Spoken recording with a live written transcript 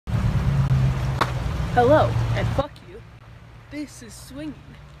Hello, and fuck you. This is swinging.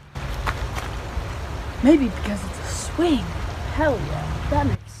 Maybe because it's a swing. Hell yeah, that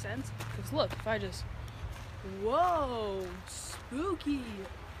makes sense. Because look, if I just... Whoa, spooky.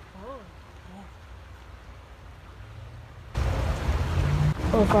 Oh.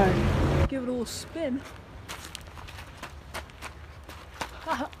 Oh, if I give it a little spin.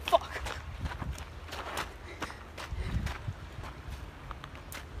 Haha, fuck.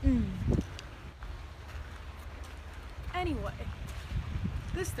 Anyway,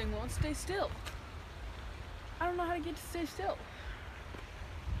 this thing won't stay still. I don't know how to get to stay still.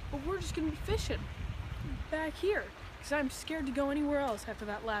 But we're just gonna be fishing back here because I'm scared to go anywhere else after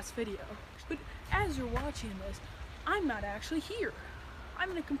that last video. But as you're watching this, I'm not actually here. I'm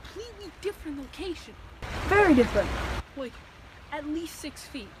in a completely different location. Very different. Like, at least 6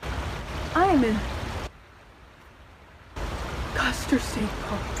 feet. I am in Custer State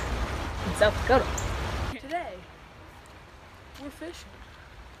Park in South Dakota. Today, we're fishing.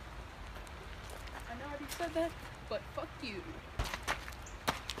 I know I already said that, but fuck you.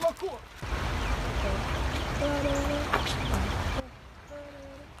 Parkour.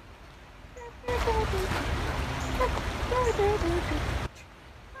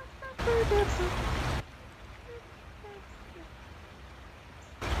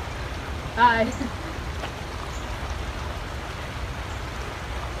 Hi.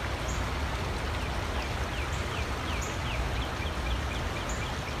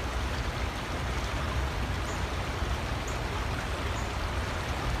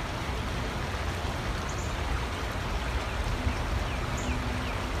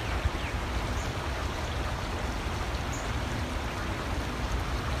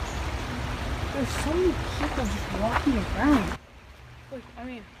 There's so many people just walking around. Like, I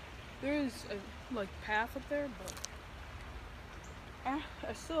mean, there's a path up there, but I'm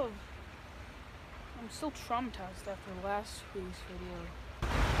still traumatized after last week's video.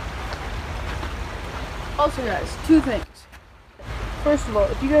 Also, guys, two things. First of all,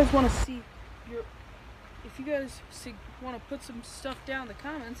 if you guys want to want to put some stuff down in the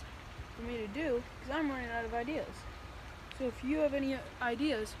comments for me to do, because I'm running out of ideas. So if you have any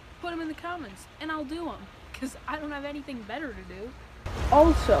ideas, put them in the comments, and I'll do them, because I don't have anything better to do.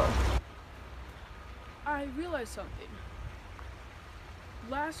 Also, I realized something.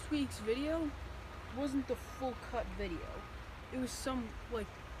 Last week's video wasn't the full cut video. It was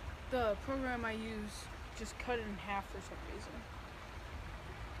the program I use just cut it in half for some reason.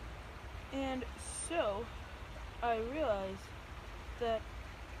 And so, I realized that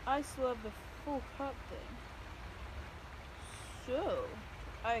I still have the full cut thing. So,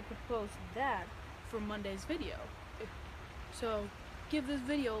 I could post that for Monday's video. So, give this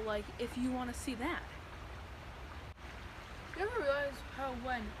video a like if you want to see that. You ever realize how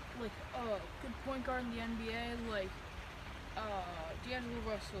when, a good point guard in the NBA, D'Angelo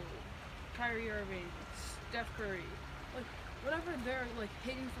Russell, Kyrie Irving, Steph Curry, whatever they're,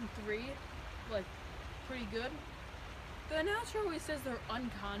 hitting from three, pretty good, the announcer always says they're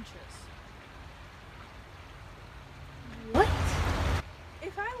unconscious. What?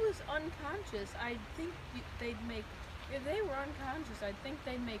 If I was unconscious, I think if they were unconscious, I think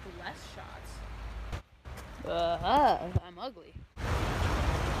they'd make less shots. I'm ugly.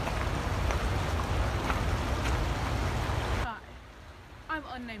 Hi, I'm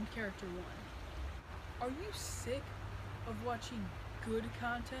Unnamed Character 1. Are you sick of watching good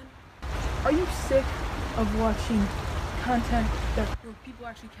content? Are you sick of watching content where people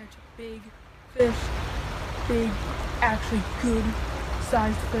actually catch big fish, actually good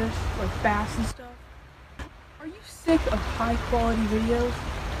sized fish, like bass and stuff? Are you sick of high quality videos?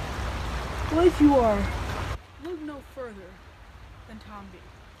 Well, if you are, look no further than Tom B.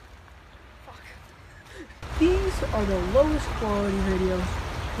 Fuck. These are the lowest quality videos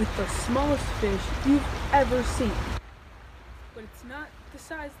with the smallest fish you've ever seen. But it's not the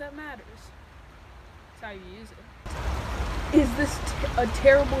size that matters. It's how you use it. Is this a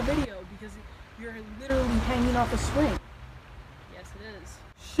terrible video because you're literally hanging off a swing? Yes, it is.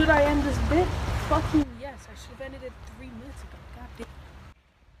 Should I end this bit? Fucking yes. I should have ended it 3 minutes ago. God damn.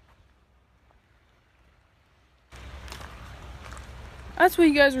 That's what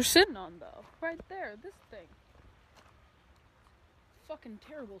you guys were sitting on, though. Right there, this thing. Fucking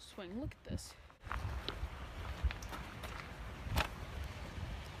terrible swing. Look at this.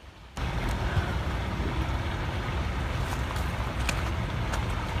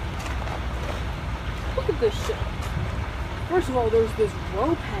 Look at this shit. First of all, there's this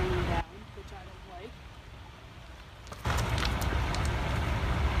rope hanging down, which I don't like.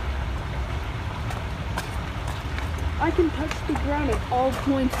 I can touch the ground at all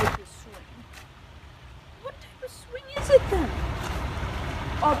points with this swing.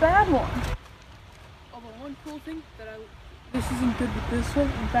 a bad one. Although one cool thing that this isn't good with this swing.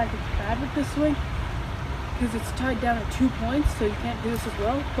 In fact, it's bad with this swing because it's tied down at 2 points, so you can't do this as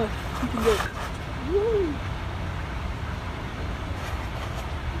well. But you can go. Woo!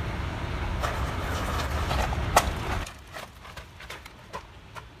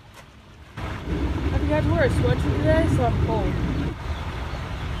 I forgot to wear a sweatshirt today, so I'm cold.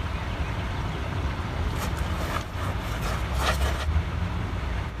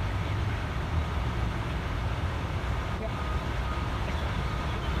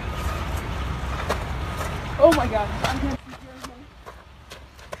 Oh my god, I can't see anything.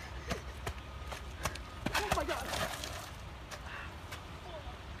 Oh my god.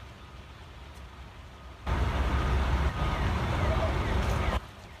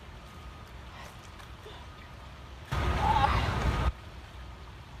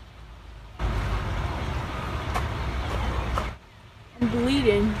 I'm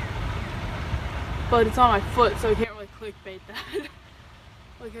bleeding, but it's on my foot, so I can't really clickbait that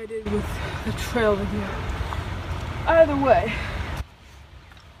like I did with the trail video. Either way.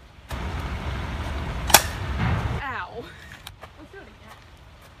 Ow. Let's do it again.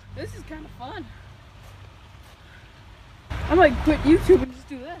 This is kind of fun. I might quit YouTube and just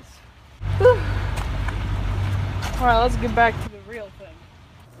do this. Alright, let's get back to the real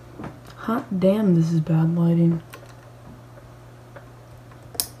thing. Hot damn, this is bad lighting.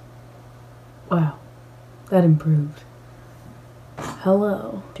 Wow, that improved.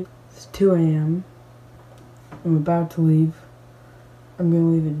 Hello. It's 2 a.m. I'm about to leave. I'm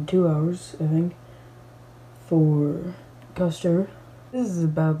gonna leave in 2 hours, I think, for Custer. This is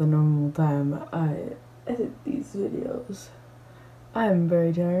about the normal time I edit these videos. I'm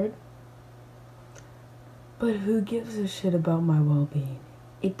very tired. But who gives a shit about my well-being?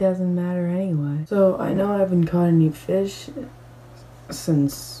 It doesn't matter anyway. So I know I haven't caught any fish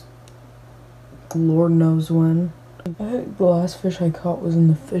since Lord knows when. I think the last fish I caught was in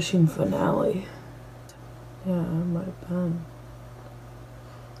the fishing finale. Yeah, I might have been.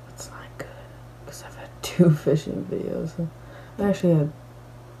 That's not good, because I've had 2 fishing videos. I actually had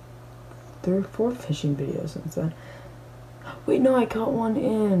 3 or 4 fishing videos since then. Wait, no, I caught one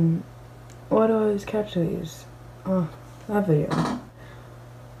in... Why do I always catch these? Oh, that video.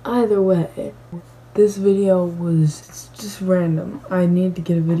 Either way, this video was just random. I need to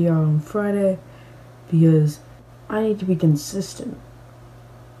get a video on Friday because I need to be consistent.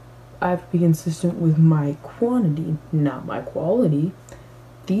 I have to be consistent with my quantity, not my quality.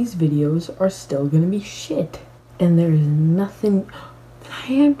 These videos are still gonna be shit. And there is nothing... I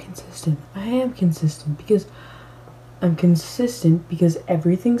am consistent. I am consistent because I'm consistent because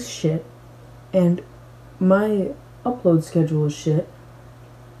everything's shit. And my upload schedule is shit.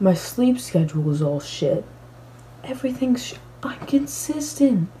 My sleep schedule is all shit. Everything's shit. I'm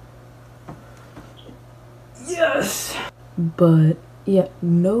consistent. Yes! But, yeah,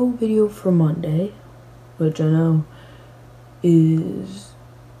 no video for Monday, which I know is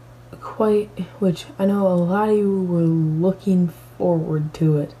quite, which I know a lot of you were looking forward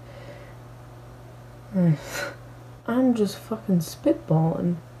to it. I'm just fucking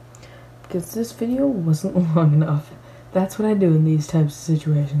spitballing, because this video wasn't long enough. That's what I do in these types of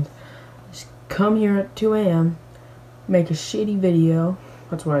situations. Just come here at 2 a.m., make a shitty video.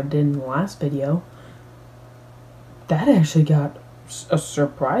 That's what I did in the last video. That actually got a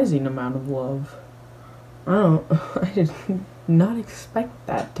surprising amount of love. I did not expect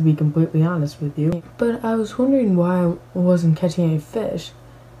that, to be completely honest with you. But I was wondering why I wasn't catching any fish.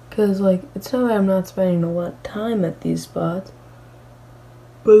 Because, like, it's not that I'm not spending a lot of time at these spots.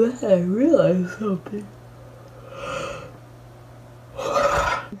 But then I realized something.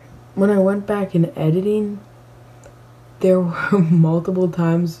 When I went back in editing, there were multiple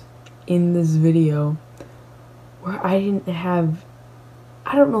times in this video where I didn't have,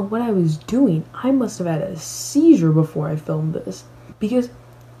 I don't know what I was doing. I must have had a seizure before I filmed this. Because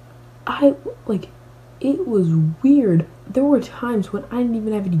it was weird. There were times when I didn't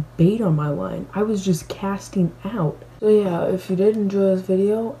even have any bait on my line. I was just casting out. So yeah, if you did enjoy this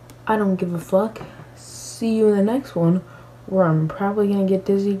video, I don't give a fuck. See you in the next one, where I'm probably gonna get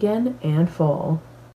dizzy again and fall.